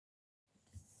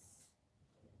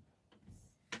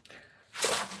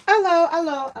Hello,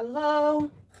 hello,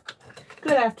 hello.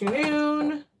 Good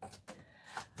afternoon.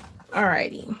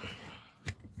 Alrighty.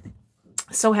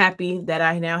 So happy that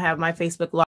I now have my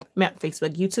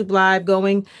YouTube live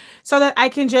going so that I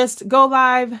can just go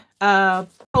live,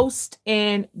 post,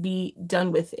 and be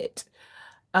done with it.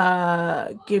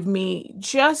 Give me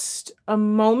just a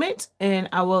moment and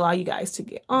I will allow you guys to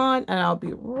get on, and I'll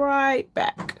be right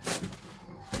back.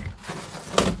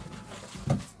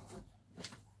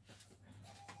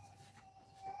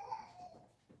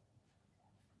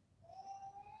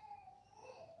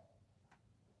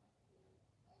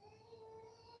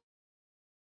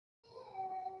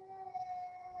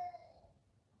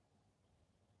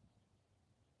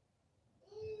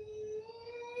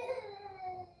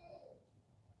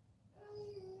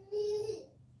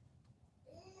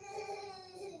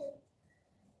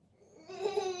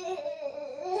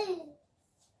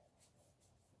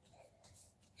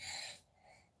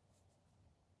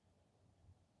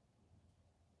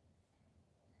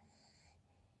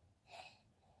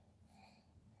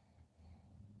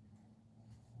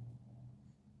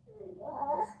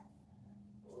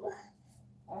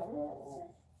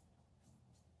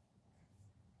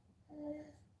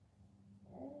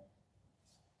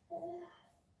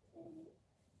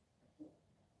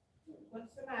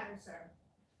 What's the matter, sir?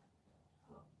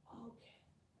 Okay.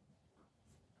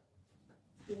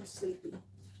 You're sleepy.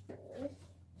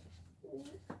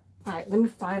 All right, let me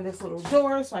find this little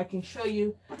door so I can show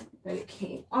you that it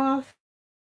came off.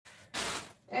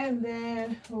 And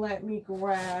then let me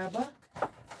grab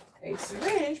a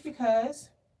syringe because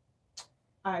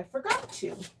I forgot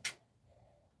to.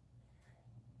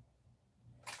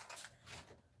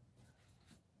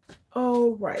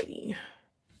 Alrighty.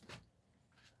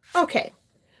 Okay,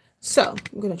 so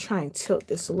I'm gonna try and tilt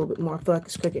this a little bit more. I feel like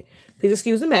it's crooked. Please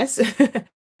excuse the mess.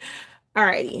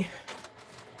 Alrighty.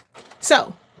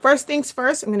 So first things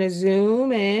first, I'm gonna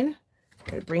zoom in. I'm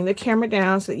gonna bring the camera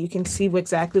down so that you can see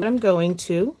exactly what I'm going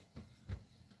to.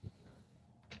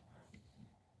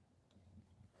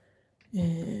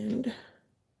 And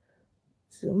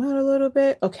zoom out a little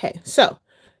bit. Okay, so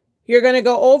you're gonna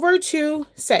go over to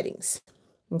settings.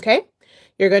 Okay,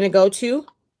 you're gonna go to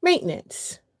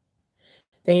maintenance.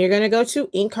 Then you're going to go to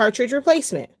ink cartridge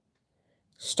replacement.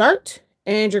 Start,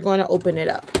 and you're going to open it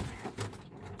up.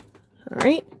 All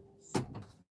right.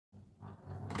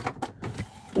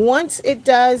 Once it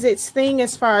does its thing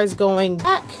as far as going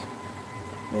back,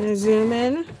 I'm going to zoom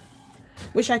in.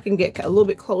 Wish I can get a little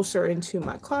bit closer into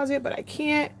my closet, but I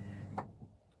can't.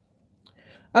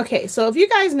 Okay, so if you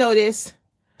guys notice,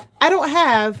 I don't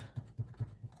have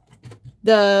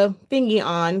the thingy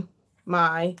on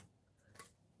my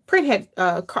printhead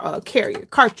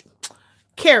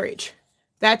carriage.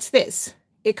 That's this.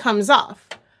 It comes off.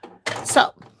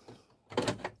 So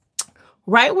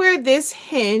right where this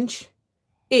hinge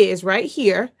is, right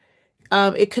here,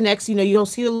 it connects. You know, you don't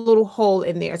see the little hole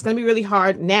in there. It's going to be really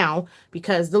hard now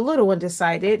because the little one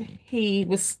decided he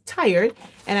was tired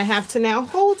and I have to now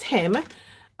hold him.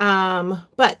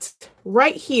 But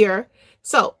right here,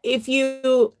 so if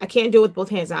you, I can't do it with both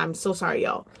hands. I'm so sorry,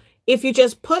 y'all. If you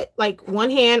just put like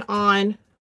one hand on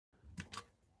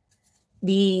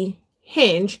the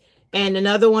hinge and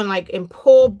another one like and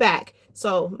pull back.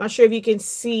 So I'm not sure if you can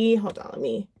see. Hold on, let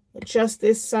me adjust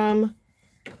this some.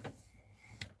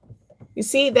 You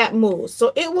see that moves.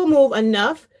 So it will move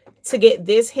enough to get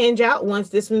this hinge out. Once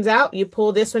this one's out, you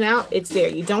pull this one out. It's there.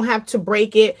 You don't have to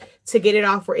break it to get it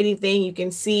off or anything. You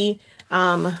can see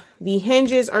the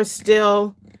hinges are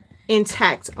still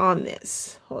intact on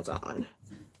this. Hold on.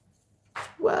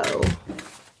 Whoa.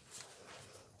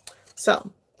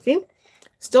 So, see?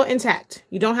 Still intact.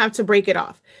 You don't have to break it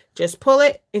off. Just pull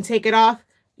it and take it off.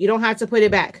 You don't have to put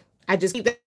it back. I just keep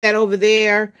that over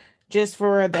there just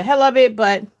for the hell of it,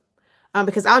 but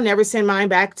because I'll never send mine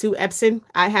back to Epson.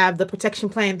 I have the protection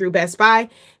plan through Best Buy.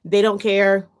 They don't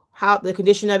care how the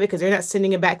condition of it because they're not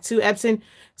sending it back to Epson.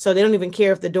 So they don't even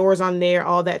care if the door's on there.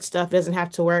 All that stuff doesn't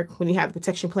have to work when you have the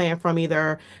protection plan from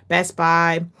either Best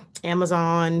Buy,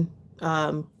 Amazon,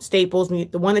 Staples.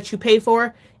 The one that you pay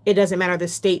for, it doesn't matter the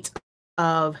state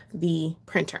of the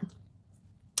printer.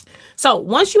 So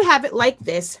once you have it like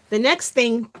this, the next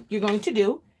thing you're going to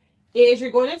do is you're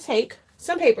going to take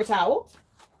some paper towel.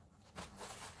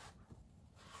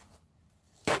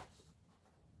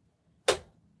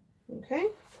 Okay.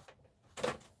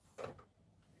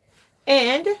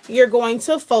 And you're going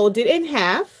to fold it in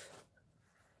half.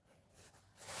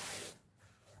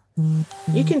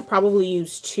 You can probably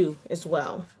use two as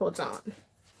well. Hold on.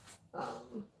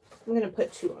 I'm going to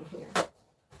put two on here.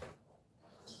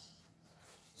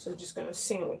 So I'm just going to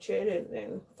sandwich it and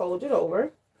then fold it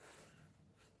over.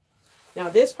 Now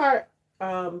this part,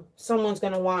 someone's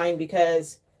going to whine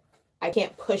because I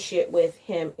can't push it with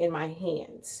him in my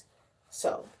hands.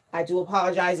 So I do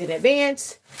apologize in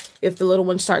advance if the little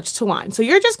one starts to whine. So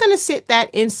you're just going to sit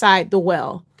that inside the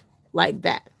well like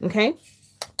that. Okay.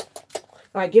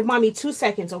 All right. Give mommy 2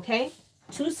 seconds. Okay.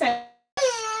 2 seconds.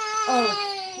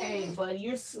 Okay, buddy.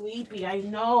 You're sleepy. I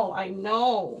know. I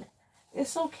know.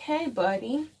 It's okay,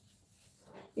 buddy.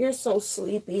 You're so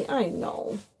sleepy. I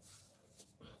know.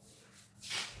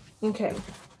 Okay.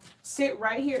 Sit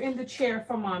right here in the chair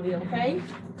for mommy, okay?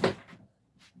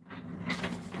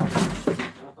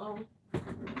 Uh-oh.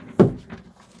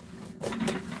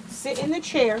 Sit in the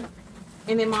chair,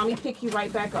 and then mommy pick you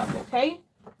right back up, okay?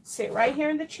 Sit right here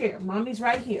in the chair. Mommy's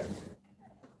right here.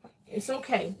 It's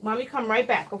okay. Mommy come right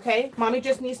back, okay? Mommy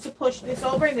just needs to push this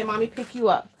over, and then mommy pick you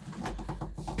up.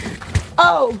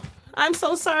 Oh, I'm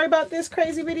so sorry about this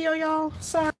crazy video, y'all.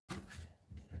 Sorry.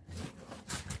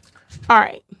 All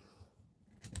right.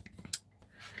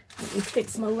 Let me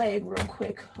fix my leg real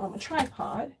quick on my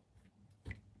tripod.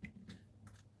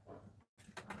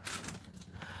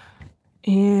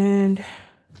 And I'm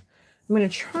going to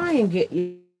try and get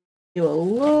you a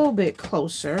little bit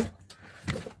closer.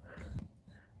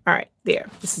 All right, there.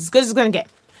 This is as good as it's going to get.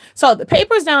 So the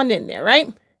paper's down in there,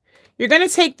 right? You're going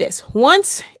to take this.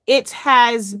 Once it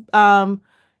has,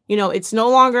 you know, it's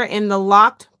no longer in the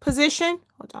locked position.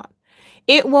 Hold on.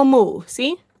 It will move.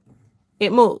 See?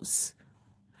 It moves.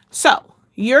 So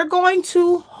you're going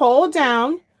to hold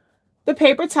down the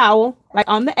paper towel, like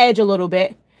on the edge a little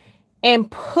bit, and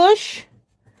push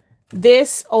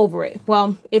this over it.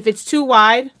 Well, if it's too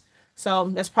wide, so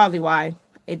that's probably why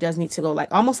it does need to go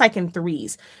like almost like in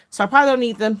threes. So I probably don't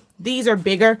need them. These are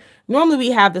bigger. Normally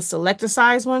we have the selector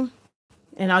size one,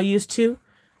 and I'll use 2,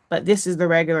 but this is the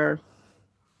regular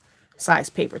size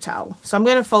paper towel. So I'm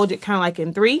going to fold it kind of like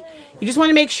in 3. You just want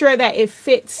to make sure that it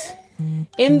fits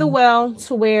in the well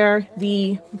to where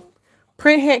the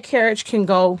print head carriage can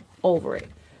go over it.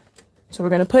 So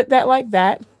we're going to put that like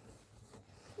that.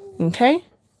 Okay.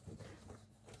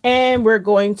 And we're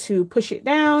going to push it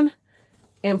down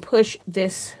and push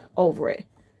this over it.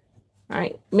 All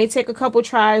right. It may take a couple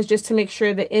tries just to make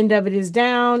sure the end of it is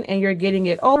down and you're getting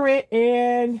it over it.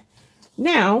 And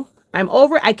now I'm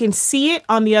over it. I can see it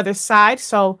on the other side.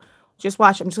 So just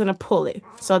watch. I'm just going to pull it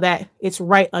so that it's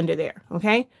right under there.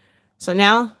 Okay. So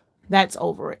now that's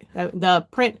over it. The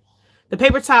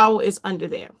paper towel is under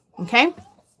there. Okay.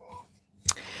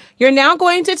 You're now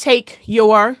going to take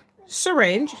your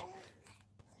syringe,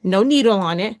 no needle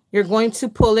on it. You're going to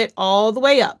pull it all the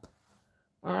way up.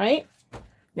 All right.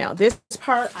 Now this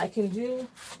part I can do.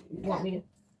 You want me,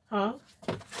 huh?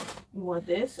 You want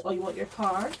this or you want your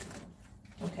card?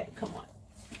 Okay, come on.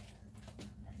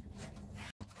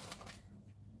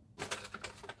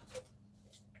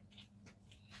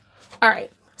 All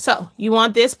right, so you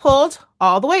want this pulled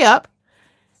all the way up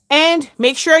and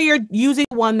make sure you're using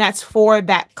one that's for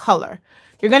that color.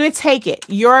 You're going to take it,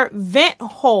 your vent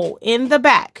hole in the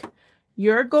back.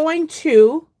 You're going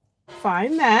to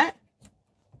find that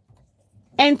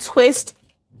and twist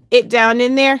it down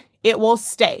in there. It will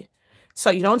stay. So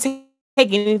you don't take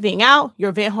anything out.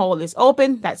 Your vent hole is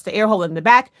open. That's the air hole in the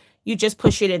back. You just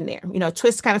push it in there. You know,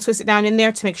 kind of twist it down in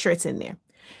there to make sure it's in there.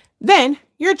 Then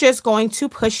you're just going to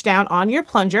push down on your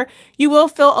plunger. You will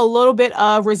feel a little bit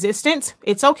of resistance.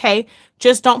 It's okay.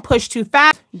 Just don't push too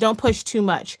fast. Don't push too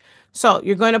much. So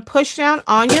you're going to push down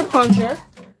on your plunger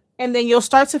and then you'll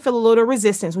start to feel a little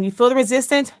resistance. When you feel the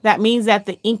resistance, that means that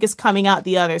the ink is coming out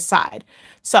the other side.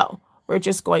 So we're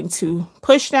just going to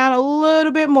push down a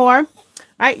little bit more. All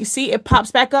right, you see it pops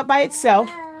back up by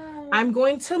itself. I'm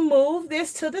going to move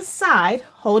this to the side,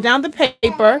 hold down the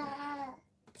paper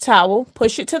towel,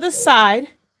 push it to the side,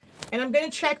 and I'm going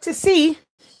to check to see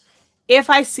if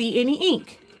I see any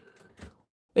ink.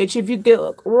 Which if you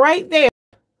look right there,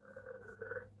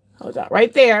 hold on,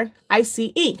 right there, I see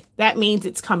ink. That means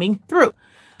it's coming through.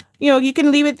 You know, you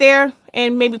can leave it there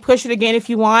and maybe push it again if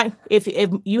you want. If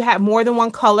you have more than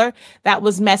one color that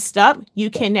was messed up,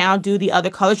 you can now do the other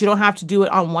colors. You don't have to do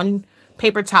it on one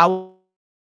paper towel.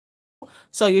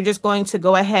 So you're just going to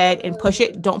go ahead and push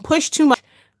it. Don't push too much.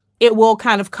 It will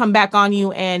kind of come back on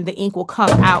you and the ink will come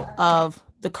out of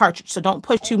the cartridge. So don't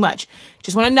push too much.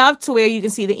 Just want enough to where you can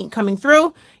see the ink coming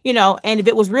through, you know, and if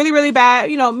it was really, really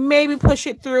bad, you know, maybe push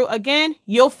it through again.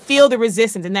 You'll feel the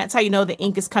resistance and that's how you know the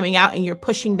ink is coming out and you're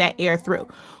pushing that air through.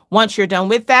 Once you're done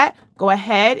with that, go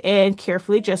ahead and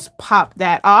carefully just pop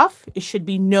that off. It should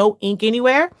be no ink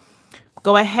anywhere.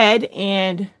 Go ahead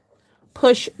and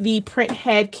push the print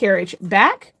head carriage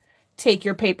back take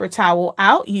your paper towel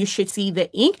out, you should see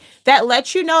the ink. That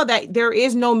lets you know that there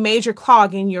is no major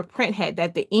clog in your print head,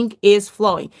 that the ink is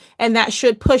flowing, and that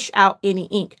should push out any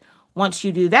ink. Once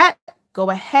you do that, go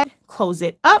ahead, close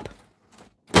it up,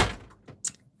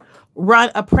 run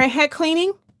a print head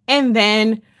cleaning, and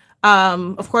then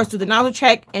of course, do the nozzle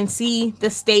check and see the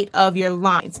state of your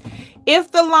lines.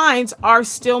 If the lines are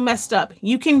still messed up,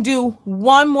 you can do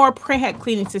one more print head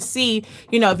cleaning to see,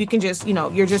 if you can just,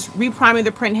 you're just repriming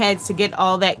the print heads to get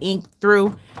all that ink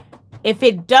through. If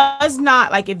it does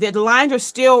not, like if the lines are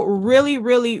still really,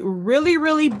 really, really,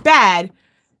 really bad,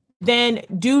 then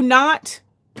do not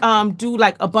do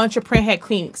like a bunch of print head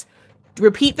cleanings.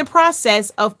 Repeat the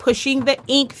process of pushing the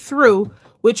ink through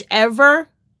whichever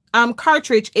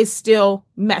cartridge is still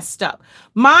messed up.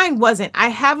 Mine wasn't. I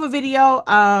have a video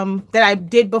that I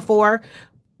did before,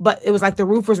 but it was like the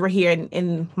roofers were here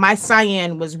and my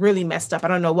cyan was really messed up. I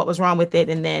don't know what was wrong with it.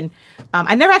 And then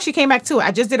I never actually came back to it.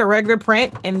 I just did a regular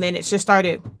print and then it just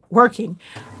started working.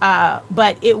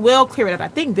 But it will clear it up. I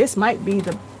think this might be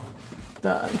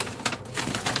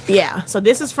yeah. So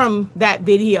this is from that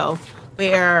video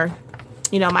where,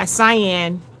 my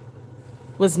cyan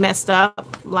was messed up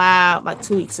like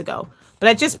 2 weeks ago, but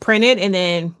I just printed and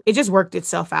then it just worked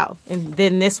itself out. And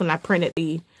then this one I printed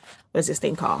what's this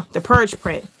thing called? The purge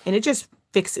print, and it just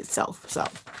fixed itself.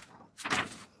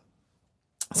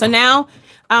 So now,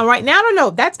 right now, I don't know.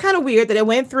 That's kind of weird that it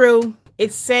went through.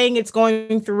 It's saying it's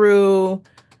going through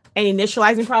an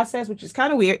initializing process, which is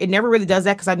kind of weird. It never really does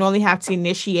that because I normally have to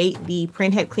initiate the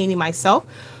print head cleaning myself.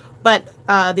 But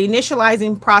the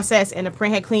initializing process and the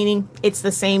print head cleaning, it's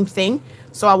the same thing.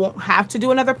 So I won't have to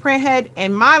do another print head.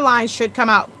 And my lines should come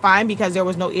out fine because there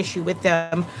was no issue with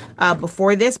them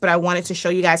before this. But I wanted to show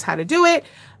you guys how to do it.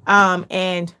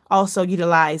 And also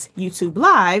utilize YouTube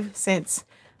Live since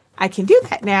I can do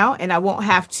that now. And I won't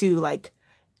have to like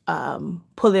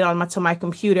pull it onto my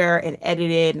computer and edit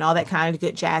it and all that kind of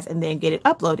good jazz and then get it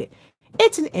uploaded.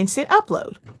 It's an instant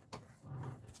upload.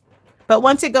 But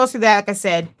once it goes through that, like I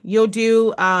said, you'll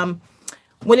do,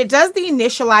 when it does the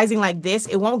initializing like this,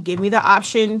 it won't give me the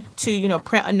option to,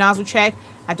 print a nozzle check.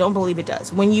 I don't believe it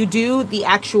does. When you do the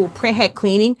actual print head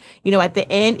cleaning, at the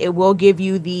end, it will give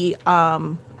you the,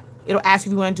 it'll ask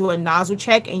if you want to do a nozzle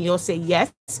check and you'll say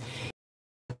yes.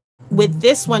 With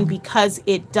this one, because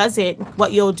it doesn't,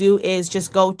 what you'll do is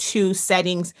just go to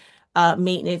settings,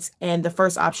 maintenance, and the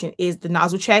first option is the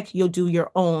nozzle check. You'll do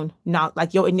your own,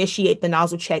 you'll initiate the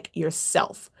nozzle check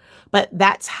yourself. But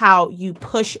that's how you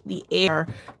push the air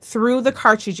through the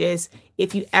cartridges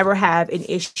if you ever have an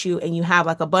issue and you have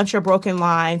like a bunch of broken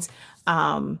lines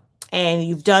and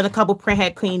you've done a couple print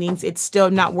head cleanings, it's still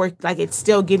not work, like it's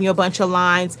still giving you a bunch of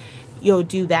lines. You'll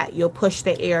do that. You'll push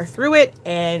the air through it,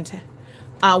 and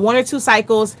 1 or 2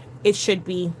 cycles, it should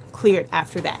be cleared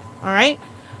after that. All right.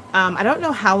 I don't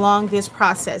know how long this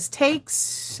process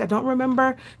takes. I don't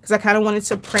remember because I kind of wanted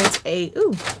to print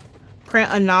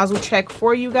a nozzle check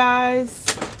for you guys,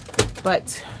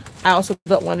 but I also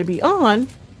don't want to be on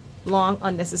long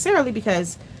unnecessarily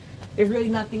because there's really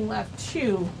nothing left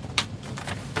to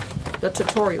the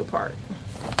tutorial part.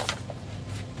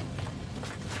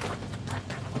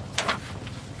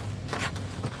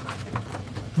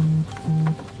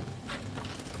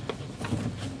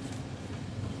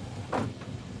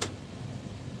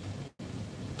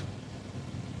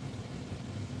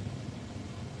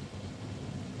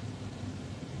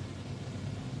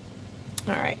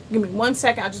 All right, give me 1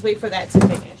 second. I'll just wait for that to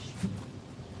finish.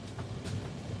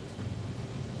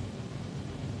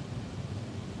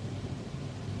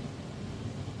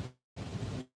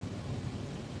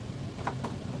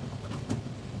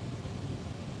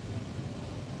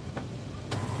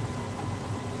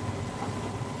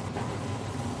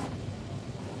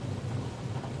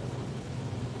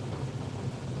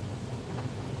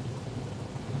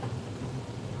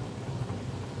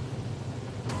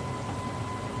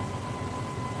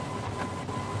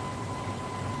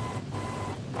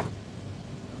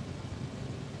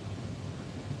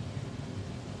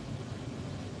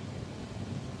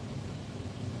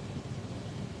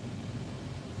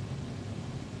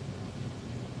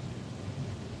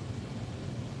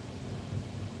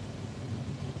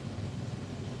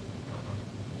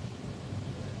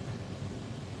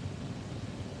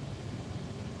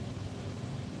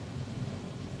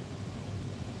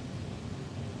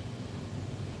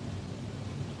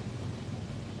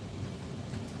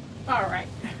 All right,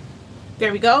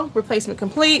 there we go. Replacement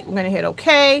complete. We're going to hit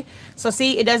OK. So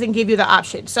see, it doesn't give you the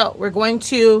option. So we're going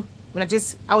to,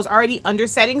 I was already under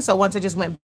settings. So once I just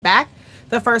went back,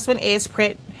 the first one is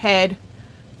print head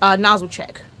nozzle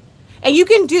check. And you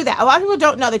can do that. A lot of people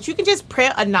don't know that you can just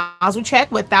print a nozzle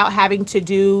check without having to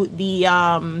do the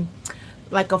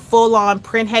like a full-on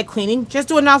print head cleaning. Just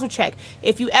do a nozzle check.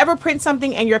 If you ever print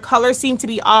something and your colors seem to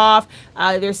be off,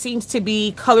 there seems to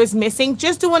be colors missing,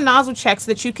 just do a nozzle check so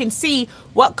that you can see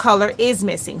what color is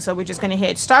missing. So we're just going to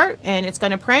hit start and it's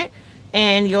going to print,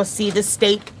 and you'll see the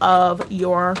state of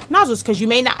your nozzles, because you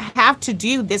may not have to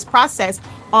do this process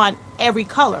on every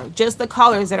color, just the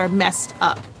colors that are messed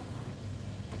up.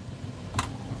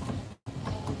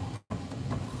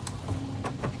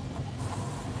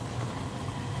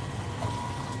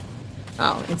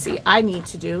 Oh, and see, I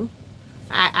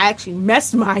actually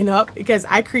messed mine up because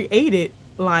I created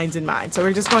lines in mine. So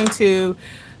we're just going to,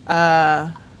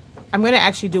 I'm going to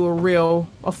actually do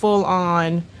a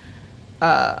full-on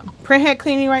print head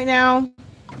cleaning right now.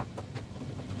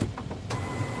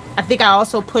 I think I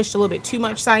also pushed a little bit too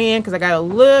much cyan because I got a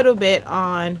little bit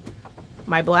on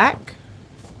my black.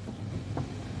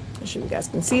 I'm sure you guys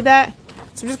can see that.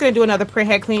 So I'm just going to do another print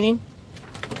head cleaning,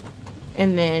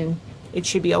 and then it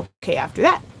should be okay after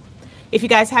that. If you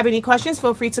guys have any questions,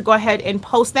 feel free to go ahead and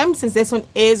post them, since this one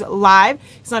is live.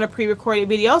 It's not a pre-recorded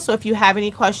video. So if you have any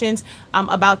questions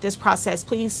about this process,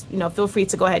 please, feel free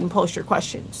to go ahead and post your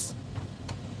questions.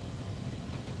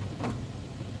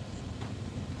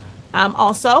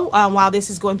 Also, while this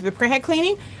is going through the print head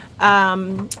cleaning,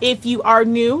 if you are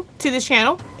new to this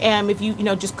channel, and if you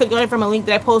just click on it from a link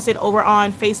that I posted over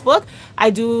on Facebook,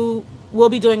 we'll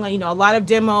be doing a lot of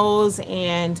demos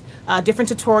and different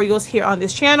tutorials here on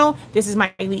this channel. This is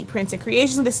my Elite Prints and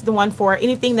Creations. This is the one for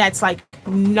anything that's like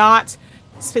not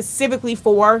specifically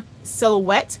for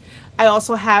silhouette. I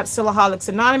also have Silhouettes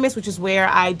Anonymous, which is where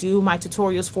I do my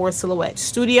tutorials for Silhouette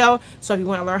Studio. So if you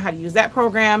want to learn how to use that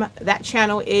program, that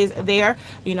channel is there.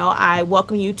 I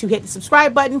welcome you to hit the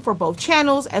subscribe button for both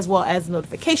channels, as well as the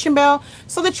notification bell,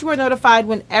 so that you are notified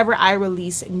whenever I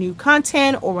release new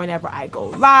content or whenever I go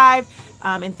live,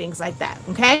 and things like that.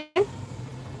 Okay?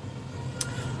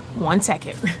 1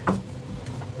 second.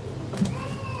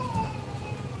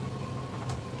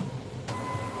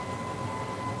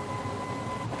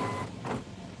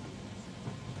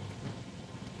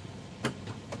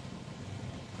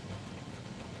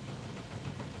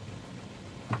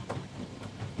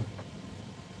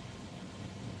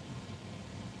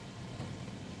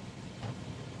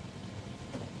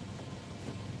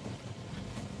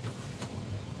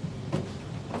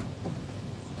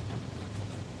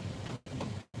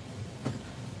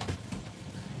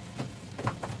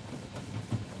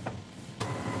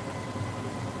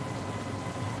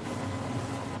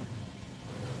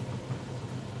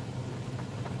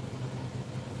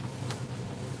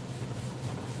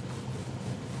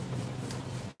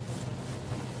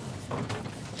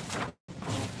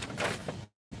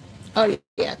 Oh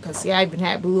yeah, because see, I even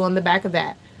had blue on the back of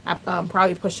that. I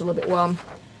probably pushed a little bit. Well,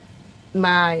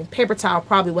 my paper towel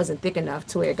probably wasn't thick enough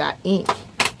to where it got ink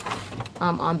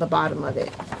on the bottom of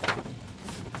it,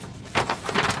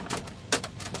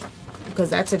 because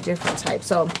that's a different type.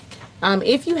 So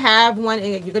if you have one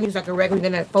and you're gonna use like a regular,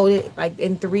 you're gonna fold it like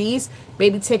in threes,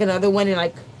 maybe take another one and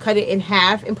like cut it in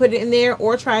half and put it in there,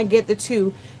 or try and get the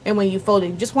two, and when you fold it,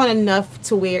 you just want enough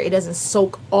to where it doesn't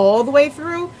soak all the way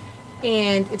through,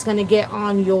 and it's going to get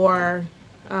on your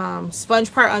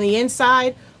sponge part on the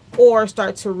inside, or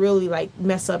start to really like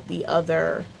mess up the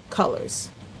other colors.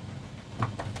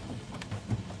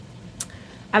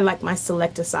 I like my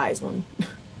selector size one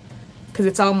because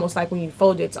it's almost like when you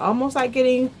fold it, it's almost like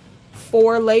getting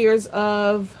 4 layers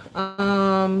of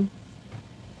almost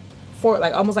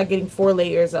like getting 4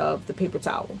 layers of the paper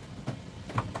towel.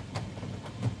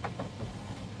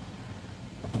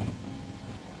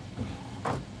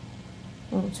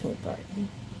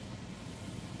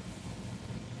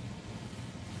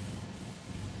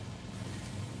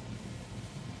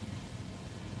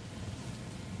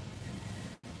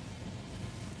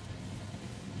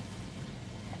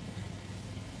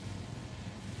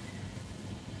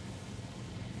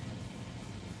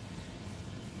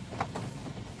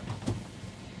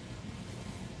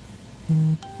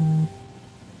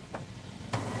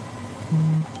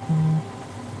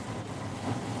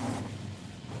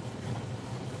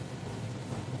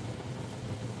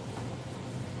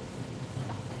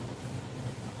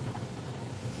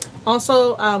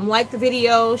 Also, like the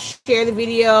video, share the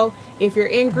video. If you're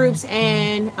in groups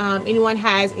and anyone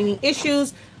has any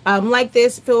issues like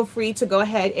this, feel free to go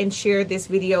ahead and share this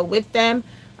video with them.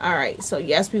 All right, so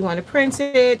yes, we want to print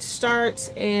it,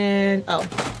 start, and oh,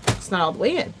 it's not all the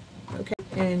way in. Okay,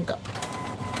 and go.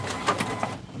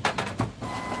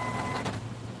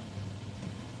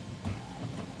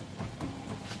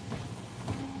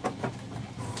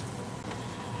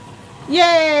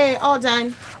 Yay, all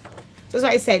done. So as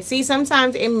I said, see,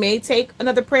 sometimes it may take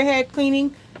another printhead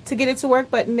cleaning to get it to work,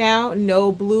 but now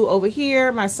no blue over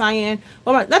here. My cyan,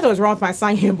 well, nothing was wrong with my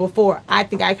cyan before. I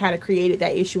think I kind of created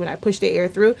that issue when I pushed the air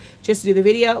through just to do the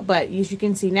video, but as you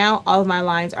can see now, all of my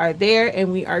lines are there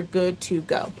and we are good to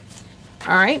go.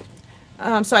 All right.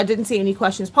 So I didn't see any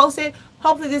questions posted.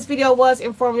 Hopefully this video was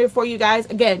informative for you guys.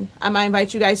 Again, I might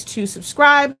invite you guys to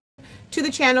subscribe to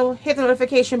the channel, hit the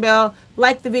notification bell,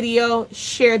 like the video,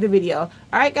 share the video.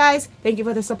 All right, guys, thank you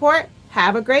for the support.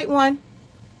 Have a great one.